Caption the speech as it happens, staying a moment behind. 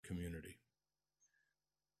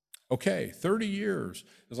Okay, 30 years.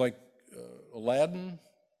 It's like Aladdin.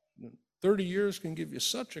 30 years can give you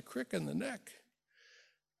such a crick in the neck.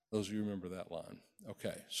 Those of you remember that line.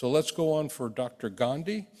 Okay, so let's go on for Dr.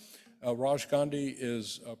 Gandhi. Raj Gandhi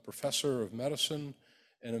is a professor of medicine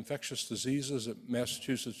and infectious diseases at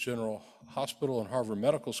Massachusetts General Hospital and Harvard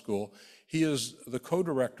Medical School. He is the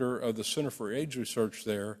co-director of the Center for AIDS Research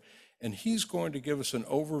there, and he's going to give us an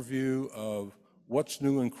overview of what's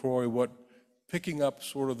new in CROI, picking up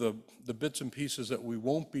sort of the bits and pieces that we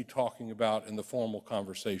won't be talking about in the formal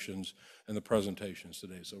conversations and the presentations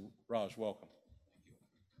today. So Raj, welcome.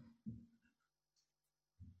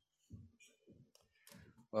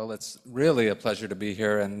 Well, it's really a pleasure to be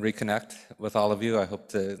here and reconnect with all of you. I hope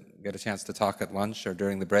to get a chance to talk at lunch or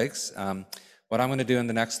during the breaks. What I'm going to do in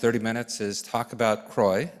the next 30 minutes is talk about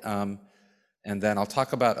CROI, and then I'll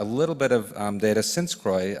talk about a little bit of data since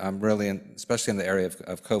CROI, especially in the area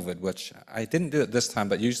of COVID, which I didn't do it this time,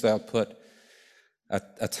 but usually I'll put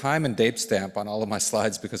a time and date stamp on all of my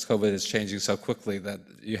slides because COVID is changing so quickly that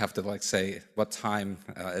you have to say what time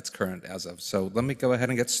it's current as of. So let me go ahead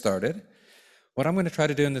and get started. What I'm going to try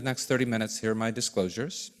to do in the next 30 minutes, here are my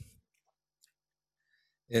disclosures,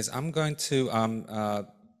 is I'm going to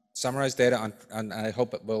summarize data on, I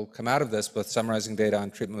hope it will come out of this with summarizing data on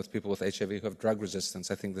treatment with people with HIV who have drug resistance.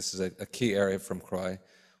 I think this is a key area from CROI.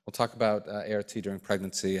 We'll talk about ART during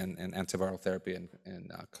pregnancy and antiviral therapy and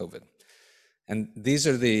COVID. And these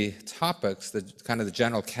are the topics, kind of the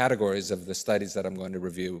general categories of the studies that I'm going to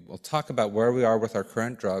review. We'll talk about where we are with our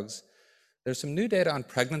current drugs. There's some new data on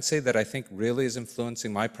pregnancy that I think really is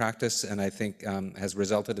influencing my practice and I think has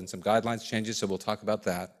resulted in some guidelines changes, so we'll talk about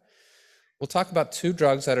that. We'll talk about two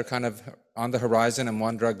drugs that are kind of on the horizon and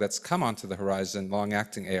one drug that's come onto the horizon,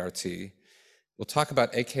 long-acting ART. We'll talk about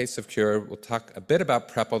a case of cure. We'll talk a bit about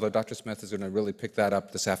PrEP, although Dr. Smith is going to really pick that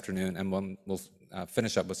up this afternoon, and we'll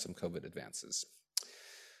finish up with some COVID advances.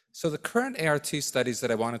 So the current ART studies that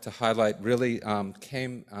I wanted to highlight really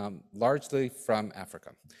came largely from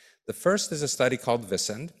Africa. The first is a study called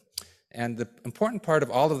VISEND, and the important part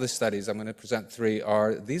of all of the studies, I'm going to present three,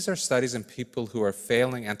 these are studies in people who are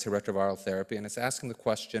failing antiretroviral therapy, and it's asking the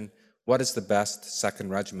question, what is the best second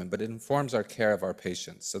regimen? But it informs our care of our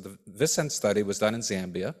patients. So the VISEND study was done in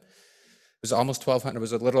Zambia. It was almost 1,200, it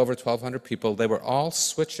was a little over 1,200 people. They were all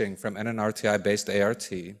switching from NNRTI-based ART.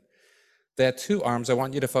 They had two arms. I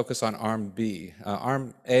want you to focus on arm B.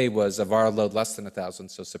 Arm A was a viral load less than 1,000,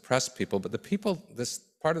 so suppressed people, but the people, this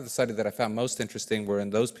part of the study that I found most interesting were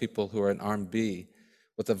in those people who are in arm B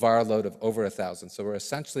with a viral load of over 1,000, so we're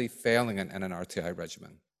essentially failing an NNRTI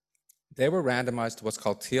regimen. They were randomized to what's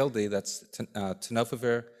called TLD, that's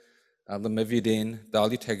tenofovir, lamivudine,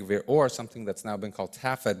 dolutegravir, or something that's now been called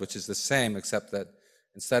TAFED, which is the same, except that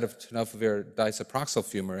instead of tenofovir disoproxil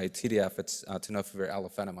fumarate, TDF, it's tenofovir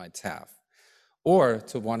alafenamide TAF, or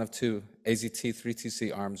to one of two AZT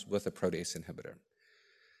 3TC arms with a protease inhibitor.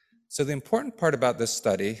 So the important part about this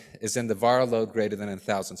study is in the viral load greater than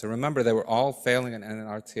 1,000. So remember, they were all failing an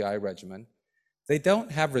NNRTI regimen. They don't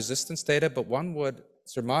have resistance data, but one would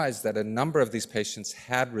surmise that a number of these patients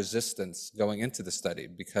had resistance going into the study,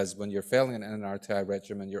 because when you're failing an NNRTI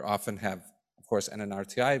regimen, you often have, of course,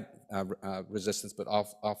 NNRTI resistance, but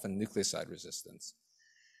often nucleoside resistance.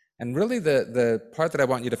 And really the part that I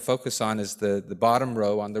want you to focus on is the bottom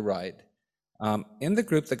row on the right. In the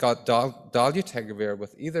group that got dolutegravir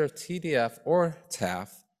with either TDF or TAF,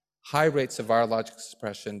 high rates of virologic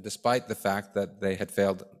suppression despite the fact that they had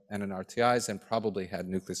failed NNRTIs and probably had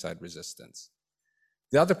nucleoside resistance.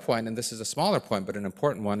 The other point, and this is a smaller point but an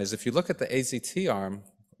important one, is if you look at the AZT arm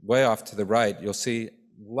way off to the right, you'll see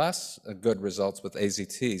less good results with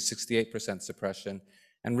AZT, 68% suppression,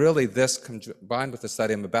 and really this combined with the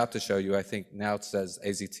study I'm about to show you, I think now it says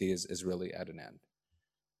AZT is really at an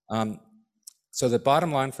end. So the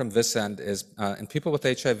bottom line from VISEND is in people with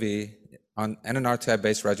HIV on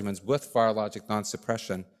NNRTI-based regimens with virologic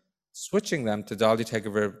non-suppression, switching them to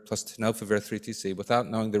dolutegravir plus tenofovir 3TC without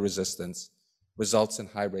knowing the resistance results in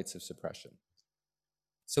high rates of suppression.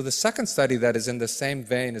 So the second study that is in the same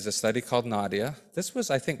vein is a study called NADIA. This was,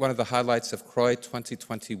 I think, one of the highlights of CROI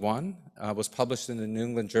 2021, was published in the New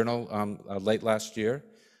England Journal late last year.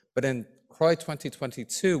 But in CROI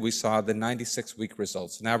 2022, we saw the 96-week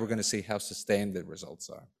results. Now we're going to see how sustained the results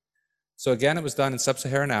are. So again, it was done in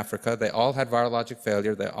sub-Saharan Africa. They all had virologic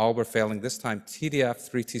failure. They all were failing, this time TDF,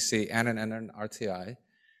 3TC, and an NNRTI.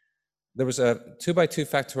 There was a 2x2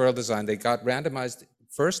 factorial design. They got randomized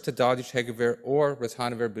first to dolutegravir or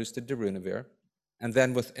ritonavir boosted darunavir. And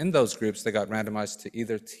then within those groups, they got randomized to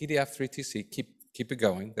either TDF, 3TC, keep it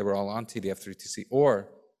going. They were all on TDF, 3TC, or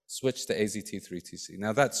switch to AZT3TC.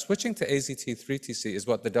 Now that switching to AZT3TC is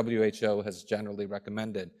what the WHO has generally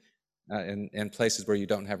recommended in places where you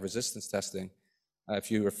don't have resistance testing.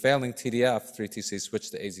 If you were failing TDF3TC,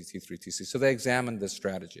 switch to AZT3TC. So they examined this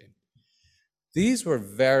strategy. These were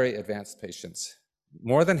very advanced patients.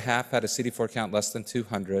 More than half had a CD4 count less than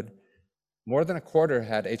 200. More than a quarter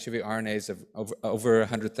had HIV RNAs of over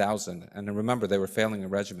 100,000. And remember, they were failing a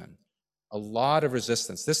regimen. A lot of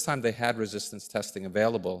resistance. This time they had resistance testing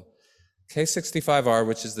available. K65R,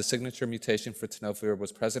 which is the signature mutation for tenofovir,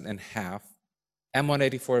 was present in half.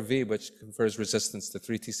 M184V, which confers resistance to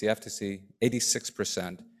 3TC, FTC,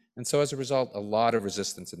 86%. And so as a result, a lot of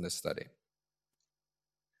resistance in this study.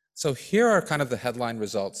 So here are kind of the headline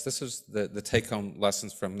results. This is the take-home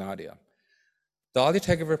lessons from Nadia.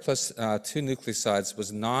 Dolutegravir plus 2 nucleosides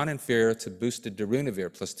was non-inferior to boosted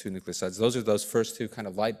darunavir plus 2 nucleosides. Those are those first two kind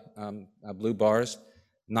of light blue bars.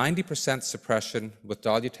 90% suppression with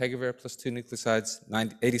dolutegravir plus 2 nucleosides,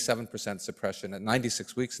 87% suppression at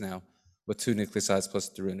 96 weeks now with 2 nucleosides plus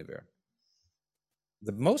darunavir.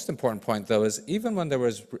 The most important point, though, is even when there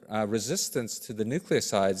was resistance to the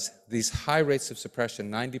nucleosides, these high rates of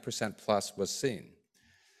suppression, 90% plus, was seen.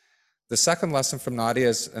 The second lesson from Nadia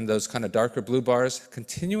is in those kind of darker blue bars,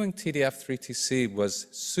 continuing TDF3TC was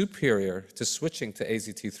superior to switching to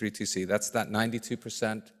AZT3TC. That's that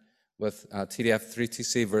 92% with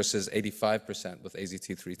TDF3TC versus 85% with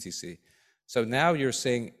AZT3TC. So now you're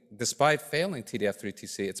seeing, despite failing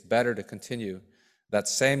TDF3TC, it's better to continue that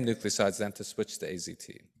same nucleosides than to switch to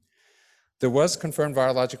AZT. There was confirmed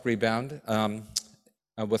virologic rebound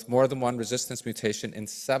with more than one resistance mutation in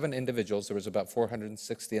 7 individuals. There was about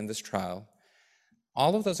 460 in this trial.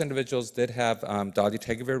 All of those individuals did have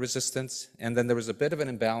dolutegravir resistance, and then there was a bit of an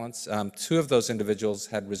imbalance. 2 of those individuals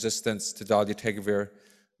had resistance to dolutegravir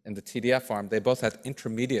in the TDF arm. They both had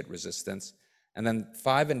intermediate resistance, and then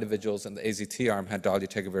 5 individuals in the AZT arm had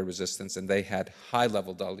dolutegravir resistance, and they had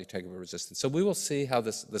high-level dolutegravir resistance. So we will see how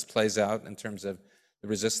this plays out in terms of the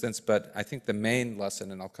resistance, but I think the main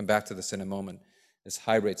lesson, and I'll come back to this in a moment, is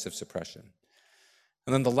high rates of suppression.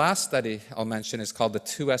 And then the last study I'll mention is called the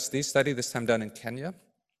 2SD study, this time done in Kenya.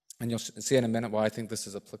 And you'll see in a minute why I think this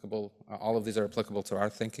is applicable. All of these are applicable to our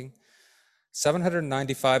thinking.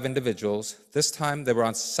 795 individuals. This time they were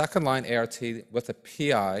on second-line ART with a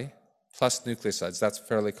PI plus nucleosides. That's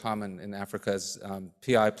fairly common in Africa as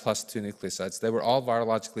PI plus 2 nucleosides. They were all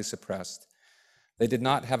virologically suppressed. They did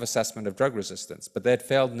not have assessment of drug resistance, but they had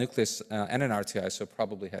failed NNRTI, so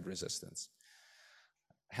probably had resistance.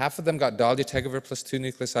 Half of them got dolutegravir plus 2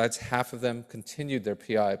 nucleosides, half of them continued their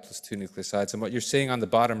PI plus 2 nucleosides. And what you're seeing on the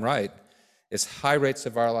bottom right is high rates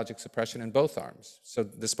of virologic suppression in both arms. So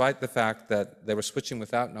despite the fact that they were switching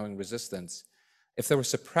without knowing resistance, if they were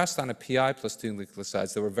suppressed on a PI plus 2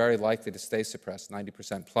 nucleosides, they were very likely to stay suppressed,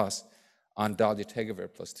 90% plus, on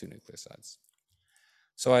dolutegravir plus 2 nucleosides.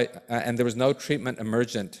 So and there was no treatment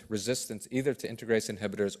emergent resistance either to integrase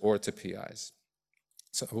inhibitors or to PIs.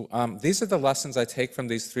 So these are the lessons I take from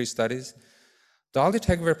these 3 studies.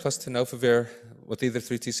 Dolutegravir plus tenofovir with either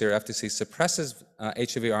 3TC or FTC suppresses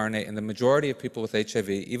HIV RNA in the majority of people with HIV,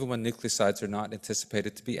 even when nucleosides are not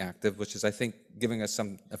anticipated to be active, which is, I think, giving us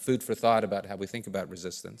a food for thought about how we think about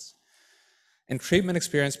resistance. In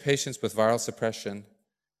treatment-experienced patients with viral suppression,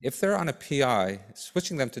 if they're on a PI,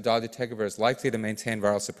 switching them to dolutegravir is likely to maintain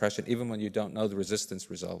viral suppression even when you don't know the resistance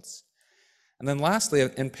results. And then lastly,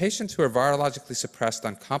 in patients who are virologically suppressed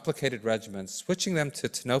on complicated regimens, switching them to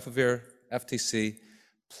tenofovir, FTC,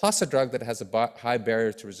 plus a drug that has a high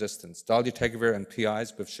barrier to resistance. Dolutegravir and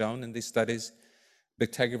PIs we've shown in these studies.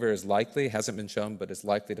 Bictegravir is likely, hasn't been shown, but is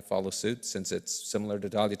likely to follow suit since it's similar to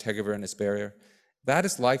dolutegravir in its barrier. That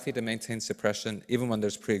is likely to maintain suppression even when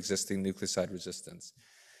there's pre-existing nucleoside resistance.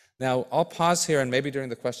 Now, I'll pause here, and maybe during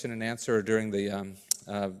the question and answer or during the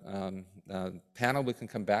panel we can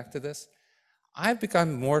come back to this. I've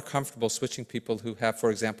become more comfortable switching people who have, for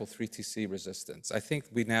example, 3TC resistance. I think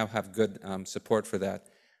we now have good support for that.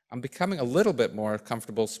 I'm becoming a little bit more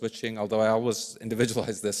comfortable switching, although I always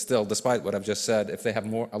individualize this still, despite what I've just said, if they have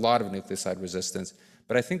a lot of nucleoside resistance.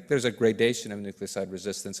 But I think there's a gradation of nucleoside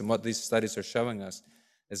resistance, and what these studies are showing us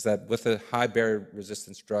is that with a high barrier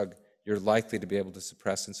resistance drug, you're likely to be able to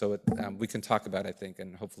suppress. And so we can talk about, I think,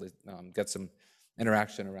 and hopefully get some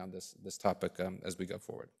interaction around this topic as we go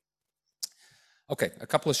forward. Okay, a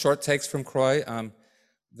couple of short takes from CROI.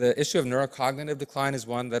 The issue of neurocognitive decline is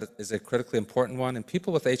one that is a critically important one. In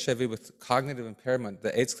people with HIV with cognitive impairment,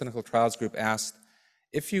 the AIDS clinical trials group asked,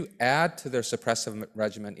 if you add to their suppressive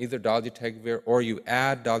regimen either dolutegravir or you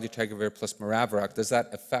add dolutegravir plus Maraviroc, does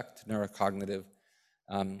that affect neurocognitive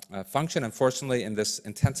function. Unfortunately, in this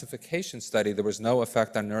intensification study, there was no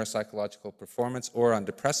effect on neuropsychological performance or on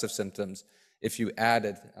depressive symptoms if you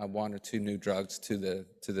added 1 or 2 new drugs to the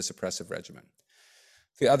suppressive regimen.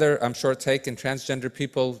 The other short take, in transgender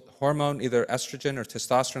people, hormone, either estrogen or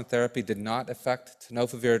testosterone therapy, did not affect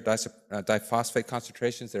tenofovir diphosphate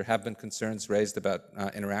concentrations. There have been concerns raised about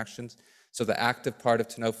interactions. So the active part of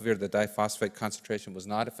tenofovir, the diphosphate concentration, was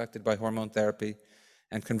not affected by hormone therapy.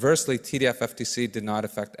 And conversely, TDF-FTC did not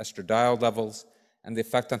affect estradiol levels, and the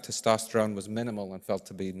effect on testosterone was minimal and felt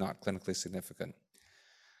to be not clinically significant.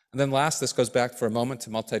 And then last, this goes back for a moment to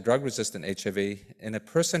multi-drug resistant HIV. In a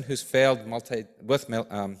person who's failed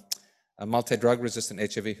multi-drug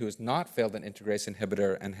resistant HIV who has not failed an integrase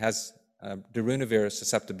inhibitor and has darunavir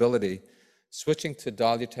susceptibility, switching to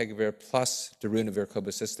dolutegravir plus darunavir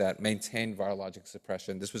cobicistat maintained virologic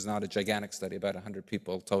suppression. This was not a gigantic study, about 100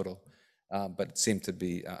 people total, but it seemed to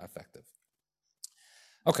be effective.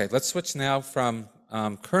 Okay, let's switch now from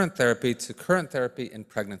current therapy to current therapy in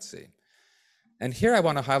pregnancy. And here I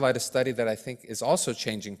want to highlight a study that I think is also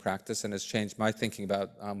changing practice and has changed my thinking about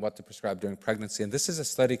what to prescribe during pregnancy. And this is a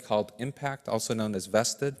study called IMPACT, also known as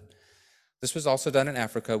VESTED. This was also done in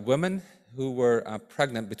Africa. Women who were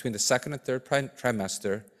pregnant between the 2nd and 3rd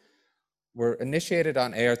trimester were initiated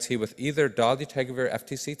on ART with either dolutegravir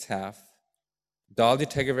FTC-TAF,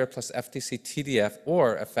 dolutegravir plus FTC-TDF,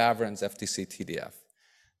 or efavirenz FTC-TDF.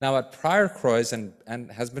 Now, at prior CROIs,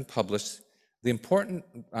 and has been published, the important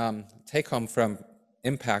take-home from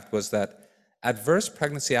IMPACT was that adverse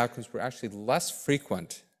pregnancy outcomes were actually less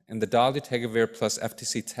frequent in the dolutegravir plus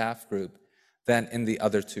FTC-TAF group than in the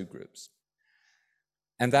other 2 groups.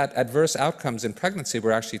 And that adverse outcomes in pregnancy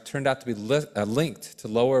were actually turned out to be linked to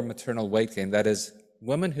lower maternal weight gain. That is,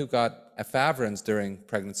 women who got efavirenz during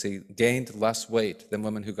pregnancy gained less weight than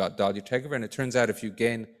women who got dolutegravir. And it turns out if you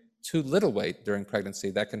gain too little weight during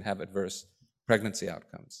pregnancy, that can have adverse pregnancy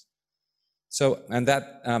outcomes. So, and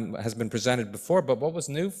that has been presented before, but what was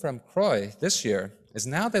new from CROI this year is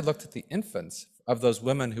now they looked at the infants of those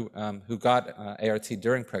women who got ART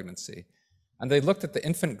during pregnancy. And they looked at the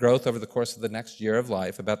infant growth over the course of the next year of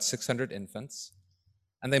life, about 600 infants.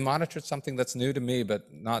 And they monitored something that's new to me,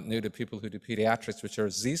 but not new to people who do pediatrics, which are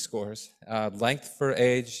Z-scores, length for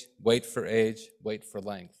age, weight for age, weight for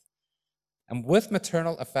length. And with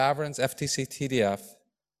maternal efavirenz FTC-TDF,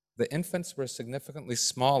 the infants were significantly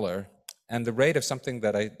smaller, and the rate of something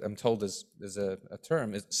that I am told is a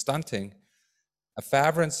term is stunting.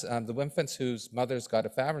 Efavirenz, the infants whose mothers got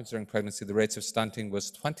efavirenz during pregnancy, the rates of stunting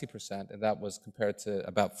was 20%, and that was compared to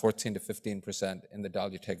about 14 to 15% in the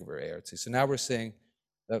dolutegravir ART. So now we're seeing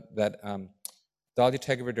that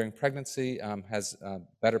dolutegravir during pregnancy has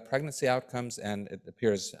better pregnancy outcomes, and it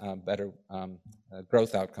appears better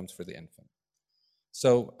growth outcomes for the infant.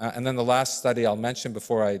 So, and then the last study I'll mention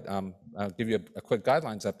before I give you a quick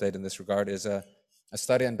guidelines update in this regard is a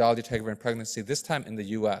study on dolutegravir in pregnancy, this time in the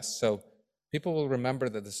US. So people will remember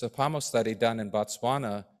that the SOPAMO study done in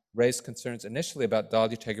Botswana raised concerns initially about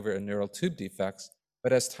dolutegravir and neural tube defects,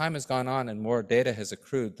 but as time has gone on and more data has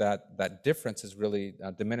accrued, that difference has really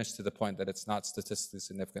diminished to the point that it's not statistically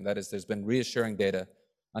significant. That is, there's been reassuring data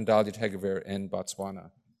on dolutegravir in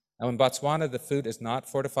Botswana. Now, in Botswana, the food is not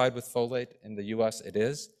fortified with folate. In the US, it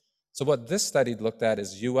is. So what this study looked at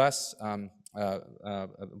is women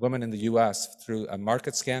in the US through a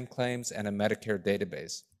market scan claims and a Medicare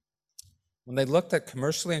database. When they looked at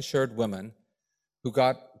commercially insured women who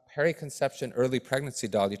got periconception early pregnancy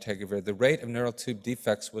dolutegravir, the rate of neural tube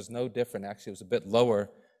defects was no different. Actually, it was a bit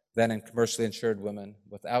lower than in commercially insured women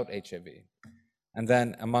without HIV. And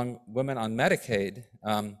then among women on Medicaid,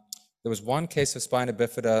 there was one case of spina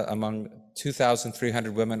bifida among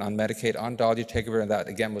 2,300 women on Medicaid on dolutegravir, and that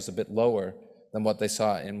again was a bit lower than what they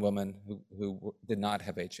saw in women who did not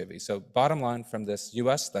have HIV. So bottom line from this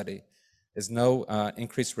US study is no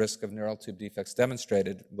increased risk of neural tube defects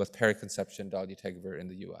demonstrated with periconception dolutegravir in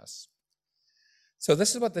the US. So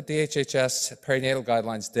this is what the DHHS perinatal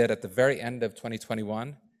guidelines did at the very end of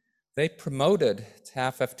 2021. They promoted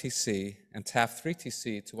TAF-FTC and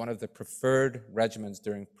TAF-3TC to one of the preferred regimens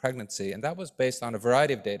during pregnancy, and that was based on a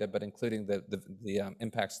variety of data, but including the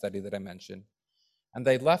IMPACT study that I mentioned. And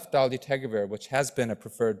they left dolutegravir, which has been a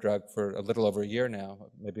preferred drug for a little over a year now,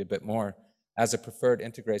 maybe a bit more, as a preferred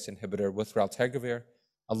integrase inhibitor with raltegravir,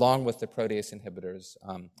 along with the protease inhibitors.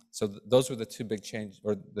 So those were the two big changes,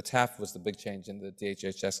 or the TAF was the big change in the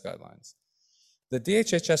DHHS guidelines. The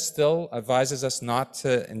DHHS still advises us not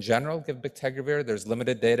to, in general, give bictegravir. There's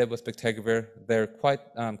limited data with bictegravir. They're quite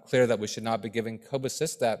clear that we should not be giving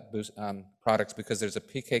cobicistat products because there's a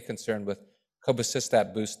PK concern with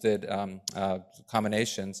cobicistat-boosted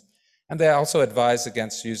combinations. And they also advise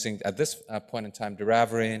against using, at this point in time,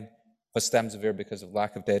 doravirine, fostemsavir because of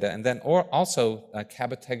lack of data, and then also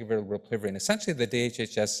cabotegravir, rilpivirine. Essentially, the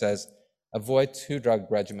DHHS says avoid 2 drug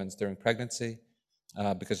regimens during pregnancy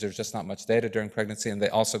because there's just not much data during pregnancy, and they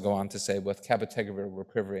also go on to say with cabotegravir,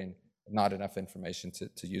 rilpivirine, not enough information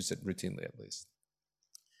to use it routinely at least.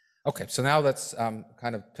 Okay, so now let's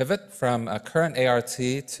kind of pivot from current ART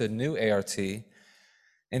to new ART.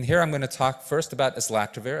 And here I'm going to talk first about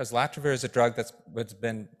islatravir. Islatravir is a drug that's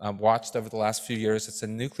been watched over the last few years. It's a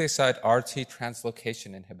nucleoside RT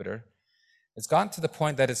translocation inhibitor. It's gotten to the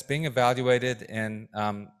point that it's being evaluated in,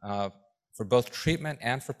 for both treatment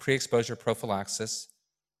and for pre-exposure prophylaxis.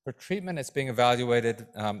 For treatment, it's being evaluated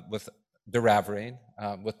with doravirine,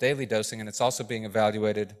 with daily dosing, and it's also being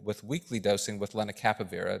evaluated with weekly dosing with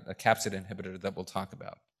lenacapavir, a capsid inhibitor that we'll talk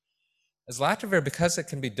about. Islatravir, because it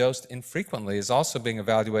can be dosed infrequently, is also being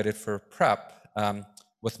evaluated for PrEP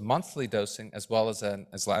with monthly dosing as well as an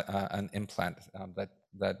implant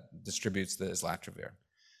that distributes the islatravir.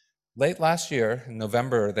 Late last year, in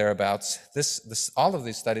November or thereabouts, all of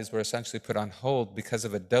these studies were essentially put on hold because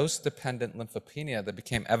of a dose-dependent lymphopenia that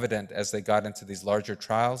became evident as they got into these larger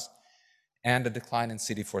trials and a decline in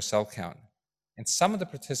CD4 cell count. In some of the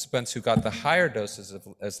participants who got the higher doses of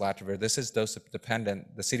islatravir, this is dose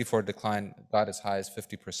dependent, the CD4 decline got as high as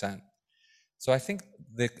 50%. So I think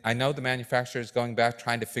I know the manufacturer is going back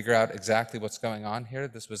trying to figure out exactly what's going on here.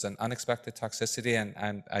 This was an unexpected toxicity,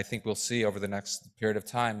 and I think we'll see over the next period of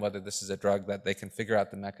time whether this is a drug that they can figure out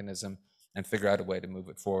the mechanism and figure out a way to move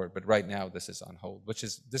it forward. But right now, this is on hold, which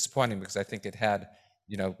is disappointing because I think it had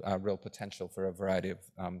real potential for a variety of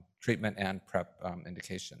treatment and PrEP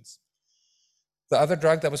indications. The other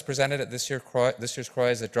drug that was presented at this year's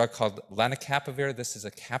CROI is a drug called lenacapavir. This is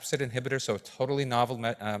a capsid inhibitor, so a totally novel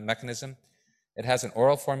mechanism. It has an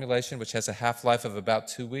oral formulation which has a half-life of about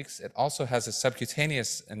 2 weeks. It also has a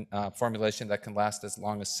subcutaneous formulation that can last as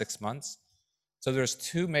long as 6 months. So there's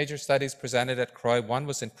 2 major studies presented at CROI. One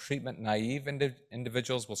was in treatment-naive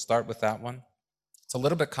individuals. We'll start with that one. It's a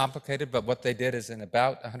little bit complicated, but what they did is in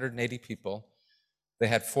about 180 people, they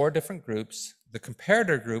had 4 different groups. The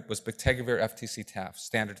comparator group was bictegravir FTC-TAF,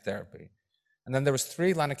 standard therapy. And then there was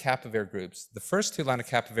 3 lenacapavir groups. The first 2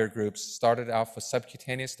 lenacapavir groups started off with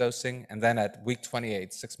subcutaneous dosing, and then at week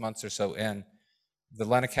 28, 6 months or so in, the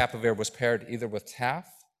lenacapavir was paired either with TAF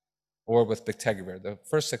or with bictegravir. The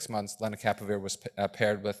first 6 months, lenacapavir was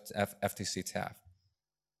paired with FTC-TAF.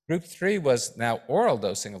 Group 3 was now oral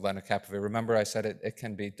dosing of lenacapavir. Remember I said it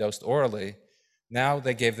can be dosed orally. Now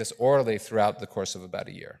they gave this orally throughout the course of about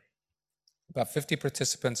a year. About 50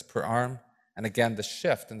 participants per arm. And again, the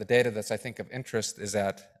shift and the data that's, I think, of interest is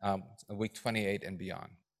at week 28 and beyond.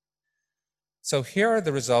 So here are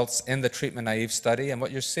the results in the treatment-naive study. And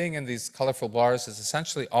what you're seeing in these colorful bars is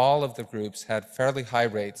essentially all of the groups had fairly high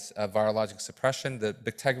rates of virologic suppression. The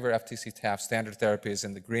bictegravir FTC-TAF standard therapy is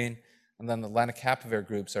in the green. And then the lenacapavir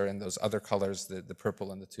groups are in those other colors, the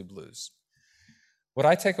purple and the 2 blues. What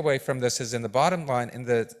I take away from this is in the bottom line, in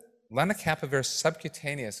the lenacapavir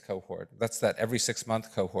subcutaneous cohort, that's that every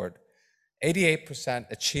 6-month cohort, 88%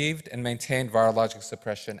 achieved and maintained virologic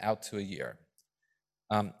suppression out to a year.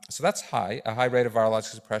 So that's high, a high rate of virologic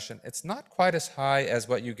suppression. It's not quite as high as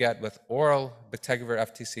what you get with oral bictegravir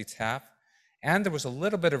FTC-TAF, and there was a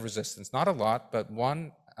little bit of resistance, not a lot, but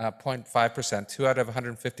 1.5%, 2 out of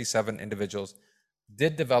 157 individuals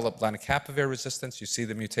did develop lenacapavir resistance. You see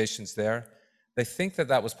the mutations there. They think that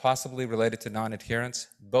that was possibly related to non-adherence,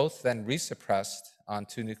 both then resuppressed on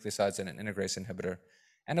 2 nucleosides and an integrase inhibitor.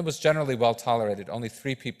 And it was generally well tolerated. Only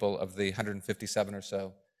 3 people of the 157 or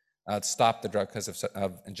so stopped the drug because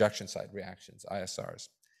of injection site reactions, ISRs.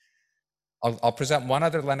 I'll present one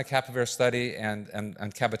other lenacapavir study and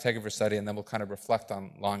cabotegravir study, and then we'll kind of reflect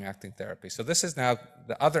on long-acting therapy. So this is now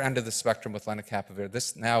the other end of the spectrum with lenacapavir.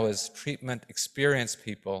 This now is treatment-experienced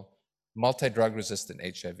people, multi-drug resistant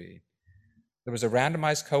HIV. There was a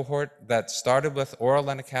randomized cohort that started with oral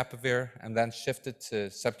lenacapavir and then shifted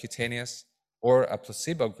to subcutaneous or a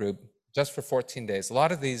placebo group just for 14 days. A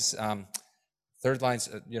lot of these third-line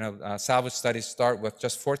salvage studies start with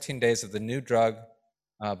just 14 days of the new drug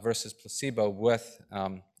versus placebo with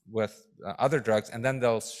other drugs, and then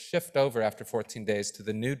they'll shift over after 14 days to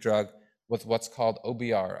the new drug with what's called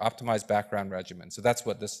OBR, optimized background regimen. So that's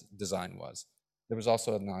what this design was. There was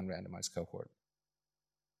also a non-randomized cohort.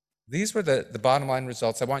 These were the bottom line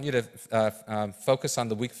results. I want you to focus on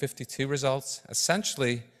the week 52 results.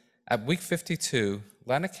 Essentially, at week 52,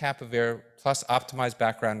 lenacapavir plus optimized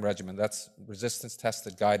background regimen, that's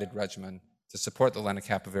resistance-tested guided regimen to support the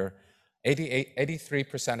lenacapavir,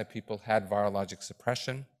 83% of people had virologic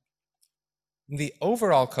suppression. In the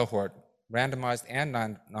overall cohort, randomized and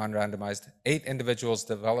non-randomized, 8 individuals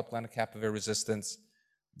developed lenacapavir resistance.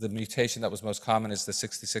 The mutation that was most common is the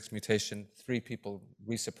 66 mutation. 3 people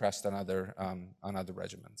resuppressed on other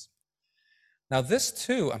regimens. Now this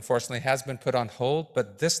too, unfortunately, has been put on hold,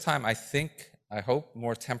 but this time I hope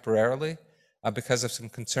more temporarily, because of some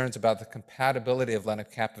concerns about the compatibility of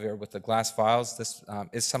lenacapavir with the glass vials. This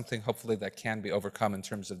is something hopefully that can be overcome in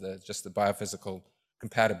terms of just the biophysical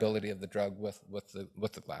compatibility of the drug with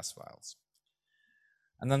the glass vials.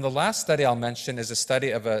 And then the last study I'll mention is a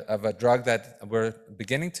study of a drug that we're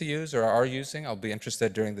beginning to use or are using. I'll be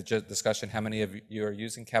interested during the discussion how many of you are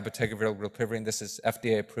using cabotegravir rilpivirine. This is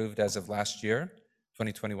FDA approved as of last year,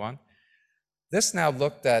 2021. This now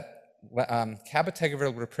looked at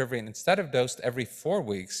cabotegravir rilpivirine, instead of dosed every 4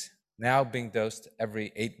 weeks, now being dosed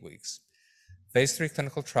every 8 weeks. Phase 3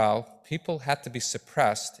 clinical trial, people had to be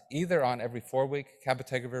suppressed either on every 4-week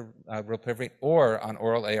cabotegravir rilpivirine or on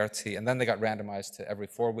oral ART, and then they got randomized to every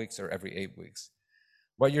 4 weeks or every 8 weeks.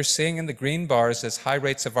 What you're seeing in the green bars is high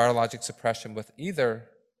rates of virologic suppression with either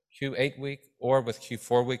Q8-week or with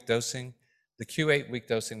Q4-week dosing. The Q8-week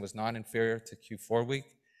dosing was non-inferior to Q4-week.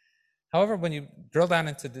 However, when you drill down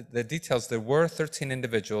into the details, there were 13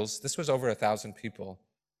 individuals, this was over 1,000 people,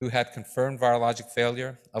 who had confirmed virologic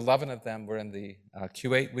failure. 11 of them were in the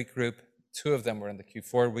Q8-week group. 2 of them were in the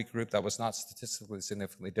Q4-week group. That was not statistically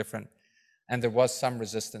significantly different. And there was some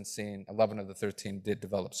resistance seen. 11 of the 13 did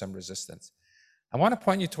develop some resistance. I want to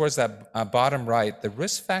point you towards that bottom right. The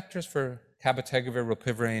risk factors for cabotegravir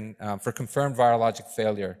rilpivirine for confirmed virologic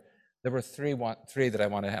failure, there were three that I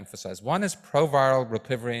want to emphasize. One is proviral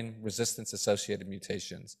rilpivirine resistance-associated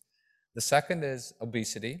mutations. The second is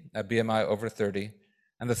obesity, a BMI over 30.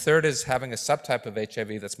 And the third is having a subtype of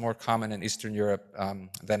HIV that's more common in Eastern Europe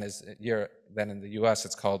than in the US.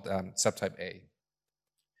 It's called subtype A.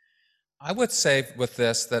 I would say with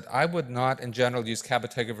this that I would not in general use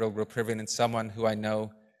cabotegravir rilpivirine in someone who I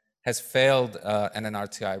know has failed in an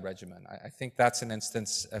RTI regimen. I think that's an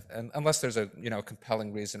instance, unless there's a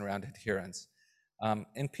compelling reason around adherence.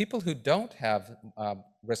 In people who don't have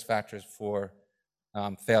risk factors for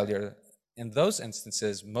failure, in those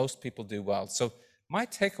instances, most people do well. So my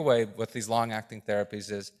takeaway with these long-acting therapies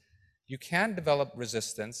is you can develop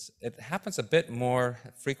resistance. It happens a bit more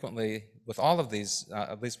frequently with all of these,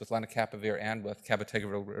 at least with lenacapavir and with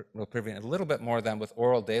cabotegravir rilpivirine, a little bit more than with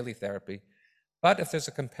oral daily therapy. But if there's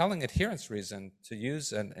a compelling adherence reason to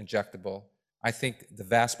use an injectable, I think the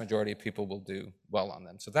vast majority of people will do well on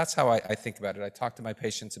them. So that's how I think about it. I talk to my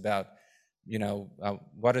patients about,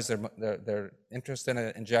 what is their interest in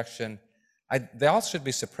an injection. They all should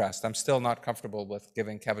be suppressed. I'm still not comfortable with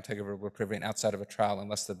giving cabotegravir rilpivirine outside of a trial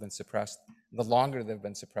unless they've been suppressed. The longer they've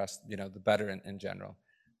been suppressed, the better in general.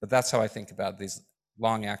 But that's how I think about these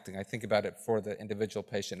long-acting. I think about it for the individual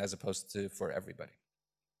patient as opposed to for everybody.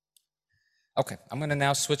 Okay, I'm going to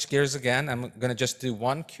now switch gears again. I'm going to just do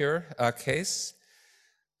one cure case.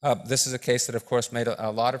 This is a case that, of course, made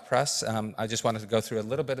a lot of press. I just wanted to go through a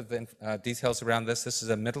little bit of the details around this. This is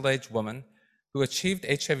a middle-aged woman who achieved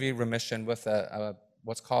HIV remission with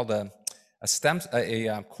what's called a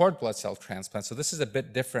cord blood cell transplant. So this is a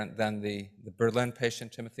bit different than the Berlin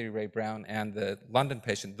patient, Timothy Ray Brown, and the London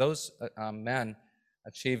patient. Those men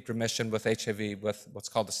achieved remission with HIV with what's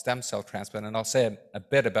called a stem cell transplant, and I'll say a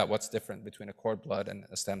bit about what's different between a cord blood and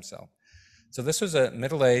a stem cell. So this was a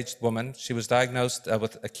middle-aged woman. She was diagnosed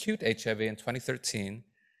with acute HIV in 2013.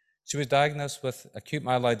 She was diagnosed with acute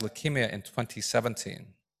myeloid leukemia in 2017.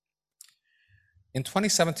 In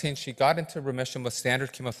 2017, she got into remission with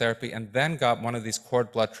standard chemotherapy and then got one of these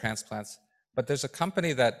cord blood transplants. But there's a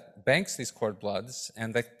company that banks these cord bloods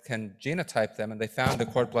and they can genotype them, and they found a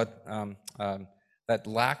cord blood that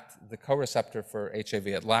lacked the co-receptor for HIV.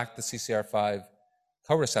 It lacked the CCR5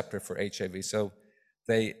 co-receptor for HIV.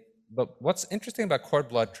 But what's interesting about cord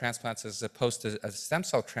blood transplants as opposed to stem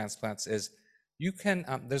cell transplants is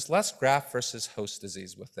there's less graft versus host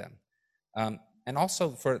disease with them. And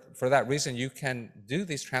also for that reason, you can do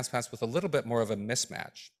these transplants with a little bit more of a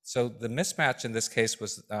mismatch. So the mismatch in this case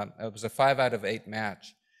was it was a 5 out of 8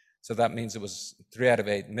 match. So that means it was 3 out of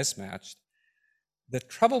 8 mismatched. The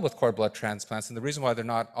trouble with cord blood transplants, and the reason why they're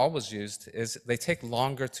not always used, is they take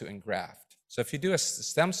longer to engraft. So if you do a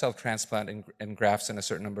stem cell transplant and grafts in a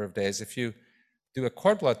certain number of days, if you do a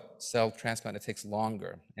cord blood cell transplant, it takes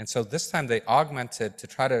longer. And so this time they augmented to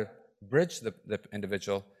try to bridge the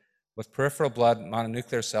individual with peripheral blood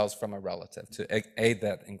mononuclear cells from a relative to aid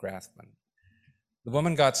that engraftment. The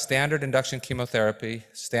woman got standard induction chemotherapy,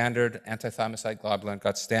 standard antithymocyte globulin,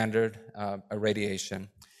 got standard irradiation.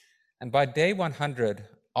 And by day 100,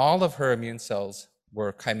 all of her immune cells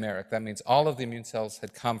were chimeric. That means all of the immune cells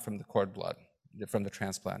had come from the cord blood, from the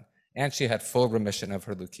transplant, and she had full remission of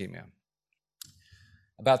her leukemia.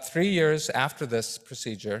 About 3 years after this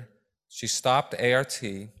procedure, she stopped ART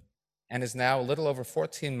and is now a little over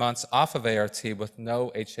 14 months off of ART with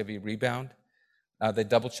no HIV rebound. They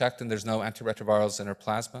double-checked, and there's no antiretrovirals in her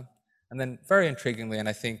plasma. And then, very intriguingly, and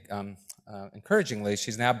I think encouragingly,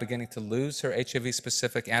 she's now beginning to lose her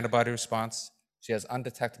HIV-specific antibody response. She has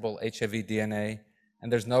undetectable HIV DNA,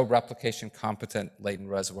 and there's no replication-competent latent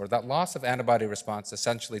reservoir. That loss of antibody response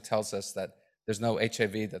essentially tells us that there's no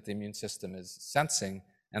HIV that the immune system is sensing,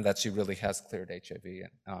 and that she really has cleared HIV.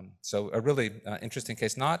 So a really interesting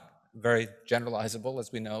case, not very generalizable,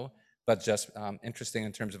 as we know, but just interesting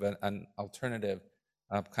in terms of an alternative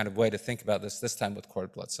kind of way to think about this time with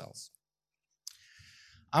cord blood cells.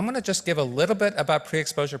 I'm going to just give a little bit about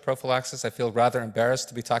pre-exposure prophylaxis. I feel rather embarrassed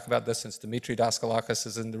to be talking about this since Dimitri Daskalakis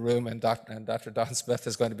is in the room and Dr. Don Smith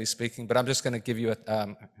is going to be speaking, but I'm just going to give you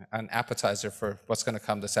an appetizer for what's going to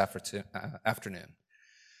come this afternoon.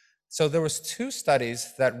 So there was 2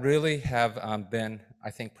 studies that really have been, I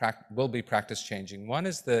think, will be practice-changing. One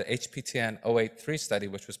is the HPTN 083 study,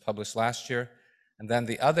 which was published last year, and then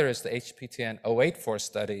the other is the HPTN 084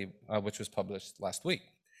 study, which was published last week.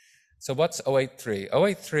 So what's 083?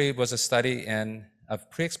 083 was a study of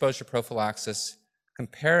pre-exposure prophylaxis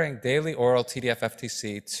comparing daily oral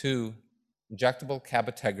TDF-FTC to injectable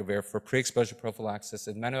cabotegravir for pre-exposure prophylaxis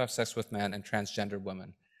in men who have sex with men and transgender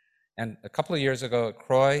women. And a couple of years ago at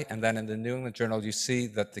CROI, and then in the New England Journal, you see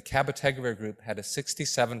that the cabotegravir group had a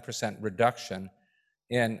 67% reduction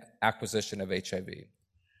in acquisition of HIV.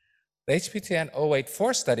 The HPTN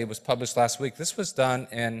 084 study was published last week. This was done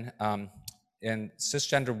in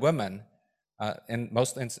cisgender women, I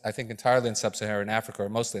think entirely in sub-Saharan Africa, or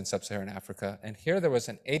mostly in sub-Saharan Africa. And here there was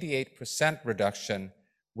an 88% reduction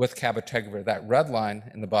with cabotegravir. That red line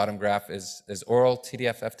in the bottom graph is oral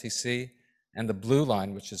TDF-FTC, and the blue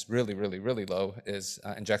line, which is really, really, really low, is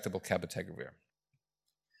injectable cabotegravir.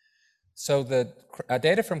 So the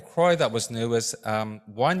data from CROI that was new is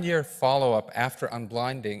 1 year follow-up after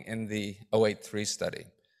unblinding in the 083 study.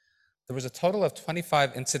 There was a total of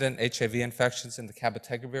 25 incident HIV infections in the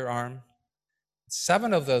cabotegravir arm.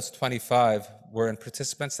 7 of those 25 were in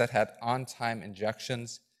participants that had on-time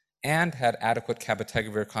injections and had adequate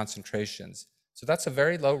cabotegravir concentrations. So that's a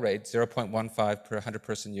very low rate, 0.15 per 100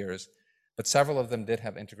 person years, but several of them did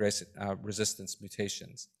have integrase resistance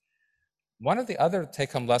mutations. One of the other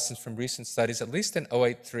take-home lessons from recent studies, at least in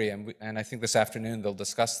 083, and I think this afternoon they'll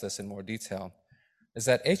discuss this in more detail, is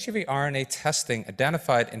that HIV RNA testing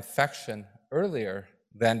identified infection earlier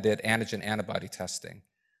than did antigen antibody testing,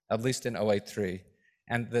 at least in 083.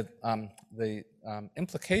 And the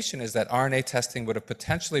implication is that RNA testing would have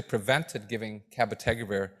potentially prevented giving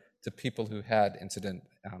cabotegravir to people who had incident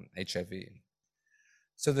HIV.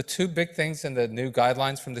 So the 2 big things in the new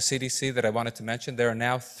guidelines from the CDC that I wanted to mention, there are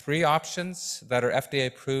now 3 options that are FDA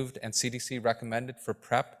approved and CDC recommended for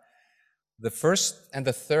PrEP. The first and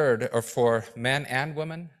the third are for men and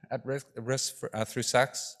women at risk through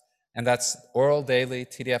sex, and that's oral daily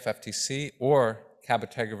TDF-FTC or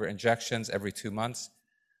cabotegravir injections every 2 months.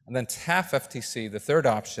 And then TAF-FTC, the third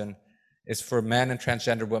option, is for men and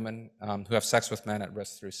transgender women who have sex with men at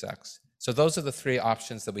risk through sex. So those are the 3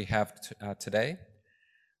 options that we have today.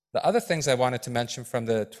 The other things I wanted to mention from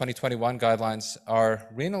the 2021 guidelines are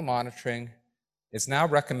renal monitoring is now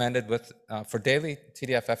recommended for daily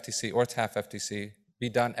TDF-FTC or TAF-FTC be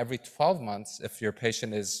done every 12 months if your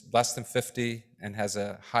patient is less than 50 and has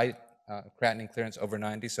a high creatinine clearance over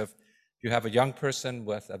 90. So if you have a young person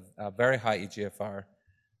with a very high eGFR,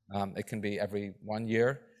 it can be every 1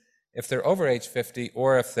 year. If they're over age 50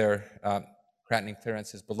 or if their creatinine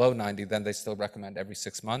clearance is below 90, then they still recommend every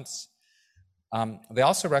 6 months. They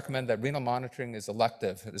also recommend that renal monitoring is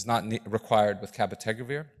elective. It is not required with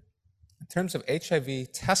cabotegravir. In terms of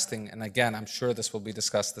HIV testing, and again, I'm sure this will be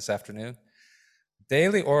discussed this afternoon,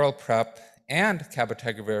 daily oral PrEP and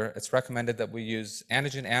cabotegravir, it's recommended that we use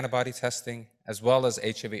antigen antibody testing as well as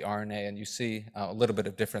HIV RNA, and you see a little bit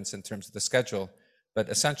of difference in terms of the schedule, but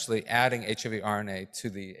essentially adding HIV RNA to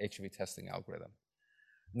the HIV testing algorithm.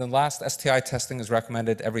 And then last, STI testing is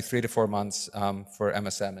recommended every 3 to 4 months for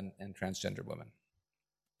MSM and transgender women.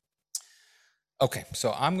 Okay,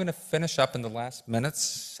 so I'm going to finish up in the last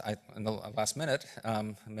minutes, a minute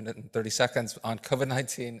and 30 seconds, on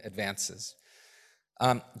COVID-19 advances.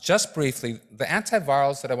 Just briefly, the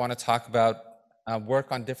antivirals that I want to talk about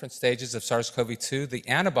work on different stages of SARS-CoV-2. The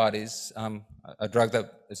antibodies, a drug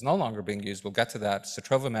that is no longer being used, we'll get to that,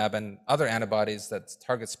 sotrovimab and other antibodies that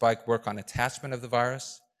target spike work on attachment of the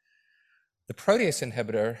virus. The protease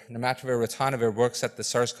inhibitor, nirmatrelvir-ritonavir, works at the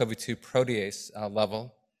SARS-CoV-2 protease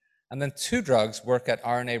level, and then two drugs work at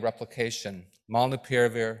RNA replication,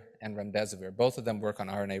 molnupiravir and remdesivir. Both of them work on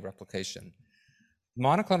RNA replication.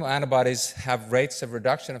 Monoclonal antibodies have rates of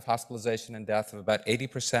reduction of hospitalization and death of about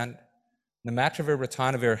 80%.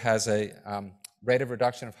 Nirmatrelvir-ritonavir has a rate of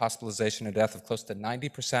reduction of hospitalization and death of close to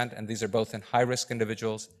 90%, and these are both in high-risk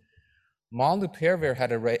individuals. Molnupiravir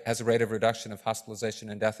has a rate of reduction of hospitalization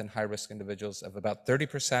and death in high-risk individuals of about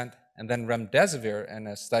 30%, and then remdesivir, in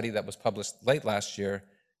a study that was published late last year,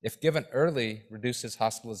 if given early, reduces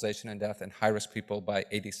hospitalization and death in high-risk people by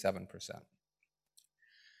 87%.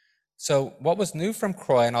 So what was new from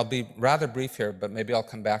CROI, and I'll be rather brief here, but maybe I'll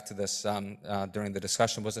come back to this during the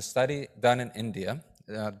discussion, was a study done in India,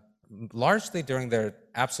 largely during their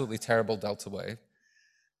absolutely terrible Delta wave.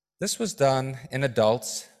 This was done in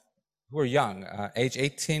adults who were young, age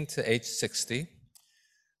 18 to age 60.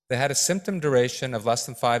 They had a symptom duration of less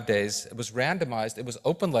than 5 days. It was randomized. It was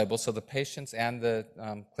open label, so the patients and the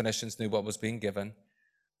clinicians knew what was being given.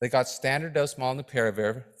 They got standard dose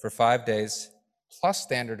molnupiravir for 5 days, plus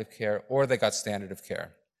standard of care, or they got standard of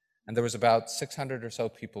care. And there was about 600 or so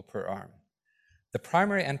people per arm. The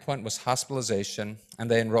primary endpoint was hospitalization,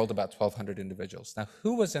 and they enrolled about 1,200 individuals. Now,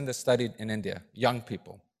 who was in this study in India? Young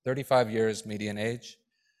people, 35 years median age.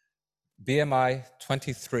 BMI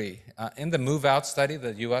 23. In the Move Out study,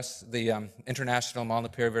 the international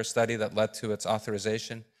molnupiravir study that led to its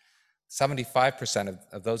authorization, 75%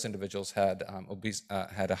 of those individuals had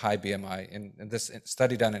a high BMI. In this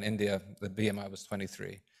study done in India, the BMI was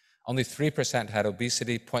 23. Only 3% had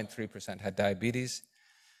obesity, 0.3% had diabetes.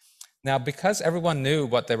 Now, because everyone knew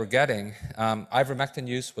what they were getting, ivermectin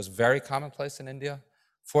use was very commonplace in India.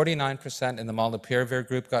 49% in the molnupiravir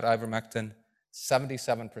group got ivermectin.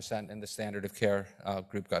 77% in the standard of care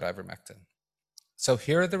group got ivermectin. So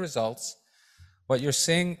here are the results. What you're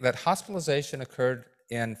seeing, that hospitalization occurred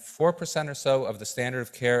in 4% or so of the standard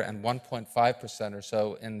of care and 1.5% or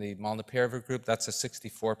so in the molnupiravir group. That's a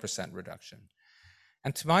 64% reduction.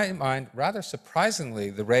 And to my mind, rather surprisingly,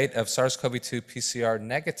 the rate of SARS-CoV-2 PCR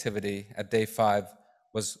negativity at day 5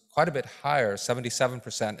 was quite a bit higher,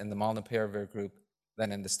 77% in the molnupiravir group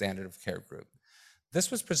than in the standard of care group. This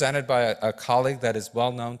was presented by a colleague that is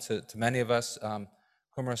well known to many of us,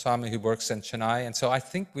 Kumarasamy, who works in Chennai, and so I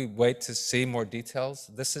think we wait to see more details.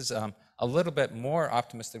 This is a little bit more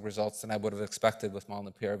optimistic results than I would have expected with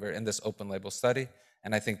molnupiravir in this open label study,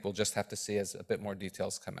 and I think we'll just have to see as a bit more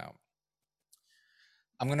details come out.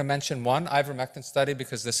 I'm going to mention one ivermectin study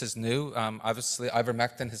because this is new. Obviously,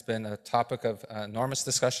 ivermectin has been a topic of enormous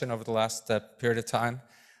discussion over the last period of time.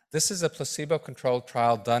 This is a placebo-controlled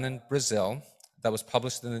trial done in Brazil that was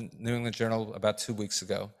published in the New England Journal about 2 weeks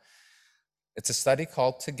ago. It's a study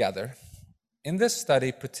called Together. In this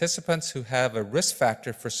study, participants who have a risk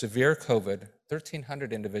factor for severe COVID,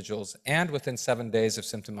 1,300 individuals, and within 7 days of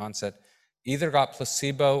symptom onset, either got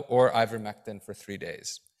placebo or ivermectin for 3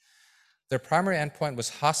 days. Their primary endpoint was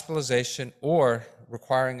hospitalization or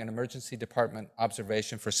requiring an emergency department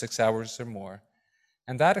observation for 6 hours or more.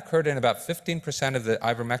 And that occurred in about 15% of the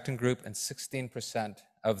ivermectin group and 16%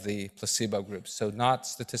 of the placebo group, so not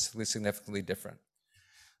statistically significantly different.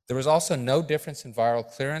 There was also no difference in viral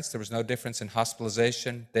clearance. There was no difference in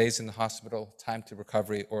hospitalization, days in the hospital, time to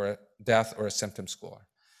recovery, or a death or a symptom score.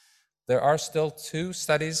 There are still 2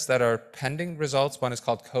 studies that are pending results. One is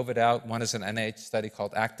called COVID Out. One is an NIH study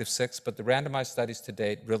called Active 6, but the randomized studies to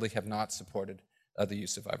date really have not supported the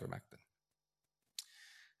use of ivermectin.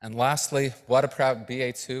 And lastly, what about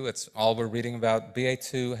BA2? It's all we're reading about.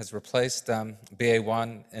 BA2 has replaced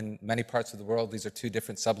BA1 in many parts of the world. These are 2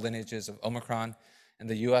 different sublineages of Omicron. In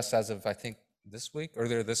the US, as of, I think,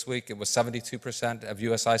 earlier this week, it was 72% of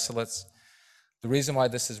US isolates. The reason why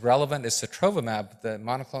this is relevant is sotrovimab, the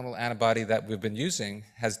monoclonal antibody that we've been using,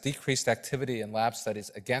 has decreased activity in lab studies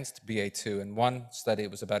against BA2. In one study, it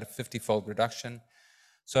was about a 50-fold reduction.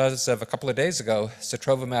 So as of a couple of days ago,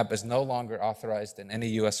 sotrovimab is no longer authorized in any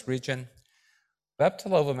US region.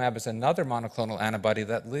 Bebtelovimab is another monoclonal antibody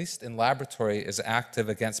that, at least in laboratory, is active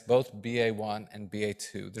against both BA1 and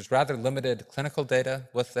BA2. There's rather limited clinical data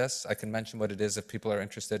with this. I can mention what it is if people are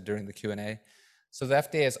interested during the Q&A. So the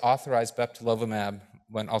FDA has authorized bebtelovimab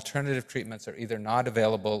when alternative treatments are either not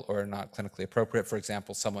available or not clinically appropriate. For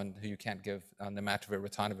example, someone who you can't give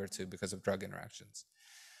nirmatrelvir-ritonavir to because of drug interactions.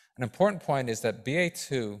 An important point is that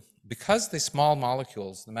BA2, because the small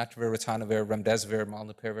molecules, nirmatrelvir-ritonavir, remdesivir,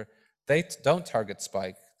 molnupiravir, they don't target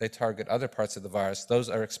spike, they target other parts of the virus. Those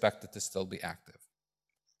are expected to still be active.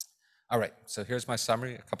 All right, so here's my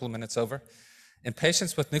summary, a couple of minutes over. In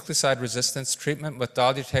patients with nucleoside resistance, treatment with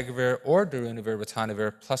dolutegravir or darunavir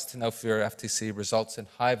ritonavir plus tenofovir FTC results in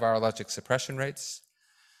high virologic suppression rates.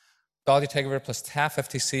 Dolutegravir plus TAF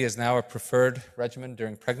FTC is now a preferred regimen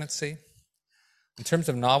during pregnancy. In terms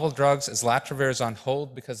of novel drugs, islatravir is on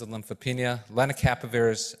hold because of lymphopenia. Lenacapavir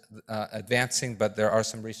is advancing, but there are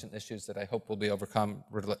some recent issues that I hope will be overcome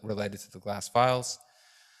related to the glass vials.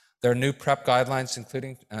 There are new PrEP guidelines,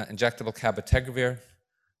 including injectable cabotegravir.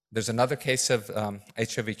 There's another case of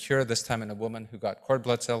HIV cure, this time in a woman who got cord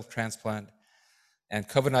blood cell transplant. And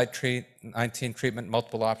COVID-19 treatment,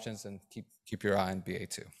 multiple options, and keep your eye on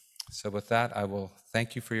BA2. So with that, I will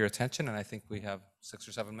thank you for your attention, and I think we have 6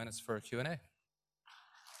 or 7 minutes for a Q&A.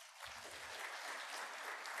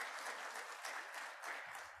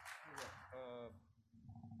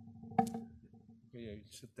 Yeah, you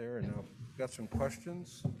sit there and I've got some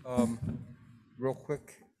questions. Real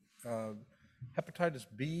quick, hepatitis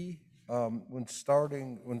B, when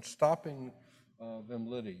stopping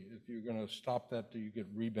Vemlidy, if you're going to stop that, do you get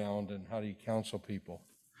rebound, and how do you counsel people?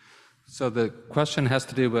 So the question has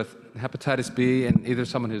to do with hepatitis B in either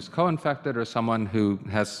someone who's co-infected or someone who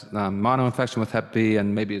has monoinfection with hep B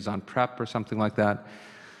and maybe is on PrEP or something like that.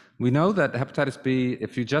 We know that hepatitis B,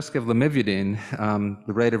 if you just give lamivudine,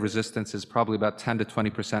 the rate of resistance is probably about 10 to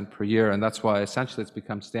 20% per year, and that's why essentially it's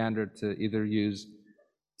become standard to either use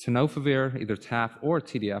tenofovir, either TAF or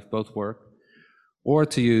TDF, both work, or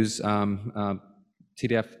to use TDF,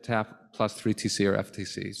 TAF plus 3TC or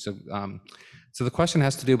FTC. So the question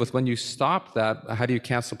has to do with when you stop that, how do you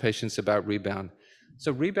counsel patients about rebound?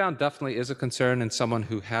 So rebound definitely is a concern in someone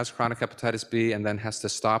who has chronic hepatitis B and then has to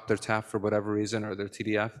stop their TAF for whatever reason or their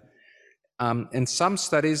TDF. In some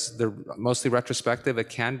studies, they're mostly retrospective, it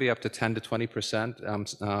can be up to 10 to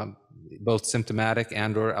 20%, both symptomatic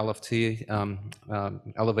and or LFT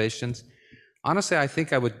elevations. Honestly, I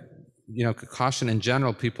think I would caution in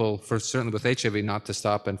general people, for certainly with HIV, not to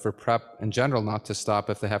stop, and for PrEP in general, not to stop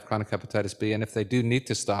if they have chronic hepatitis B. And if they do need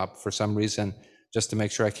to stop for some reason, just to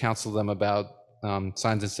make sure I counsel them about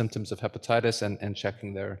signs and symptoms of hepatitis and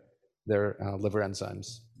checking their liver enzymes.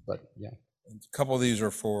 But yeah. A couple of these are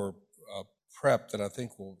for PrEP that I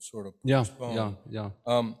think will sort of postpone.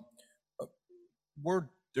 Were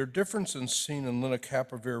there differences seen in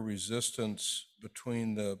lenacapavir resistance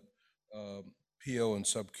between the PO and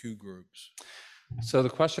sub-Q groups? So the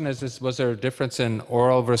question is was there a difference in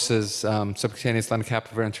oral versus subcutaneous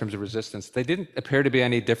lenacapavir in terms of resistance? They didn't appear to be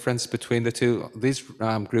any difference between the two. These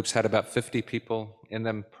groups had about 50 people in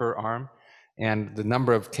them per arm, and the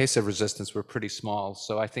number of cases of resistance were pretty small.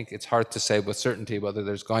 So I think it's hard to say with certainty whether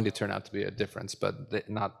there's going to turn out to be a difference, but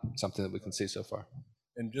not something that we can see so far.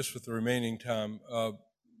 And just with the remaining time,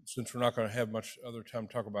 since we're not going to have much other time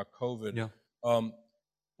to talk about COVID,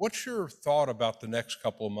 what's your thought about the next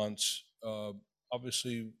couple of months?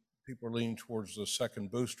 Obviously, people are leaning towards the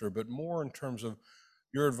second booster, but more in terms of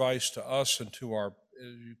your advice to us and to our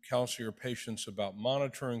you counsel your patients about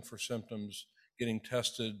monitoring for symptoms, getting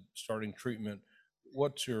tested, starting treatment.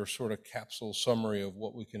 What's your sort of capsule summary of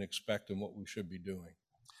what we can expect and what we should be doing?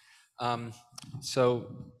 So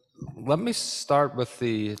let me start with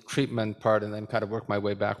the treatment part and then kind of work my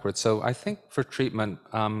way backwards. So I think for treatment,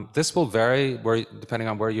 this will vary depending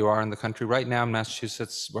on where you are in the country. Right now in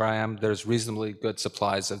Massachusetts, where I am, there's reasonably good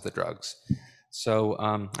supplies of the drugs. So,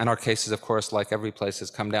 and our cases, of course, like every place, has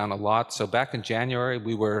come down a lot. So back in January,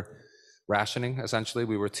 we were rationing, essentially.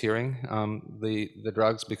 We were tiering the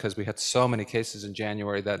drugs because we had so many cases in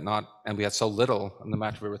January and we had so little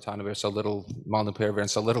nimacavir, ritonavir, so little molnupiravir,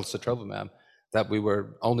 and so little sotrovimab, that we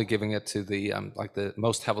were only giving it to the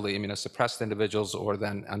most heavily immunosuppressed individuals or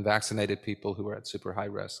then unvaccinated people who were at super high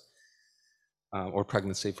risk, or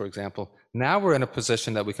pregnancy, for example. Now we're in a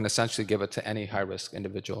position that we can essentially give it to any high-risk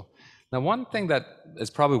individual. Now, one thing that is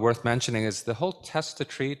probably worth mentioning is the whole test to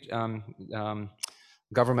treat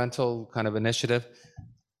governmental kind of initiative.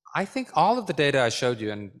 I think all of the data I showed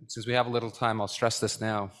you, and since we have a little time, I'll stress this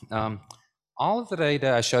now. All of the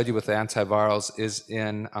data I showed you with the antivirals is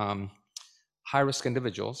in high-risk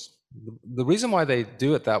individuals. The reason why they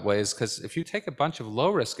do it that way is because if you take a bunch of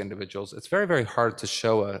low-risk individuals, it's very, very hard to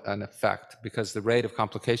show an effect because the rate of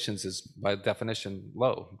complications is, by definition,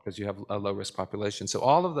 low because you have a low-risk population. So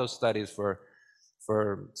all of those studies for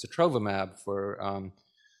sotrovimab, for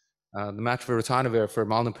nimacavir, ritonavir, for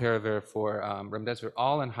molnupiravir, for remdesivir,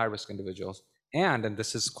 all in high-risk individuals, and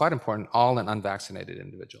this is quite important, all in unvaccinated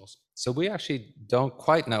individuals. So we actually don't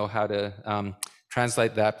quite know how to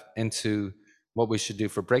translate that into what we should do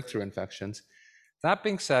for breakthrough infections. That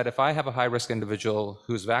being said, if I have a high-risk individual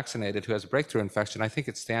who's vaccinated, who has a breakthrough infection, I think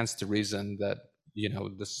it stands to reason that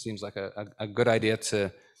this seems like a good idea to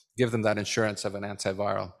give them that insurance of an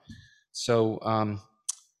antiviral. So,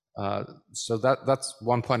 that's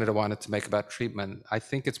one point that I wanted to make about treatment. I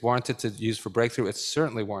think it's warranted to use for breakthrough. It's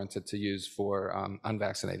certainly warranted to use for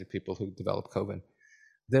unvaccinated people who develop COVID.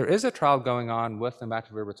 There is a trial going on with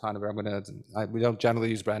imaturavir ritonavir. We don't generally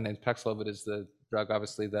use brand names. Paxlovid is the drug,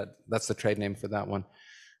 obviously, that's the trade name for that one.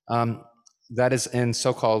 That is in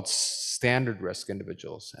so-called standard risk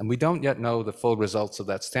individuals. And we don't yet know the full results of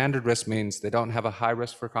that. Standard risk means they don't have a high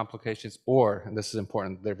risk for complications, or, and this is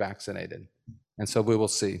important, they're vaccinated. And so we will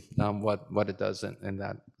see what it does in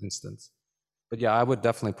that instance. But yeah, I would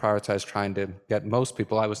definitely prioritize trying to get most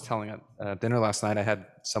people. I was telling at dinner last night, I had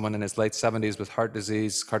someone in his late 70s with heart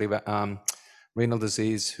disease, renal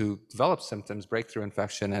disease, who developed symptoms, breakthrough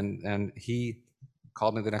infection, and he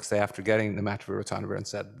called me the next day after getting the imaturavir ritonavir and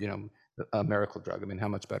said, a miracle drug. I mean, how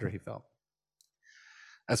much better he felt.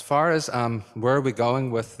 As far as where are we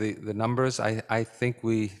going with the numbers, I think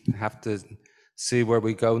we have to see where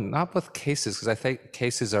we go, not with cases, because I think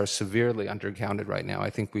cases are severely undercounted right now. I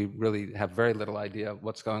think we really have very little idea of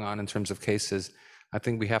what's going on in terms of cases. I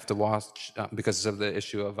think we have to watch, because of the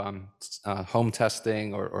issue of home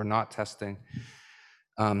testing or not testing.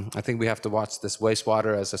 I think we have to watch this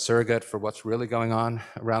wastewater as a surrogate for what's really going on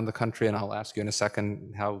around the country, and I'll ask you in a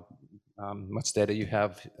second how much data you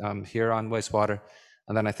have here on wastewater.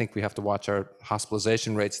 And then I think we have to watch our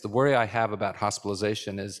hospitalization rates. The worry I have about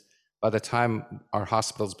hospitalization is by the time our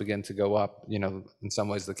hospitals begin to go up, in some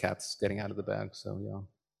ways the cat's getting out of the bag. So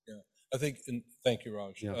yeah. I think, and thank you,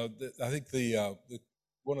 Raj. Yeah. I think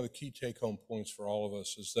one of the key take-home points for all of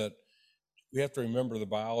us is that we have to remember the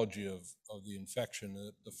biology of the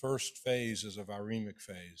infection. The first phase is a viremic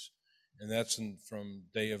phase, and that's from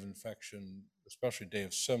day of infection, especially day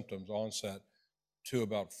of symptoms onset, to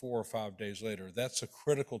about 4 or 5 days later. That's a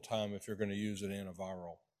critical time if you're going to use an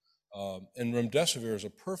antiviral. And remdesivir is a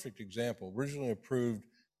perfect example. Originally approved,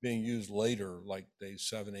 being used later, like days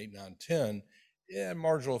 7, 8, 9, 10, yeah,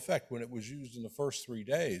 marginal effect. When it was used in the first 3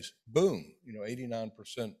 days, boom,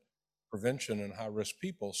 89% prevention in high-risk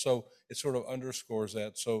people. So it sort of underscores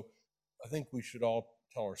that. So I think we should all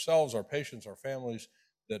tell ourselves, our patients, our families,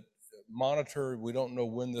 that monitor. We don't know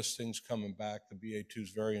when this thing's coming back. The BA2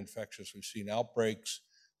 is very infectious. We've seen outbreaks.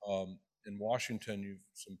 In Washington,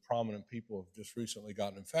 some prominent people have just recently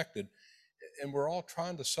gotten infected, and we're all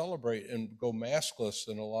trying to celebrate and go maskless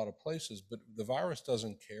in a lot of places, but the virus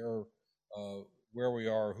doesn't care where we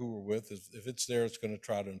are, who we're with. If it's there, it's going to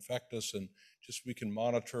try to infect us, and just we can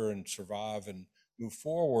monitor and survive and move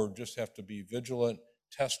forward. Just have to be vigilant,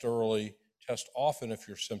 test early, test often if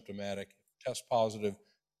you're symptomatic, test positive,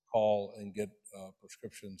 call and get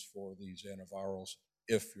prescriptions for these antivirals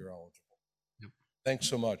if you're eligible. Thanks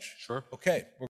so much. Sure. Okay.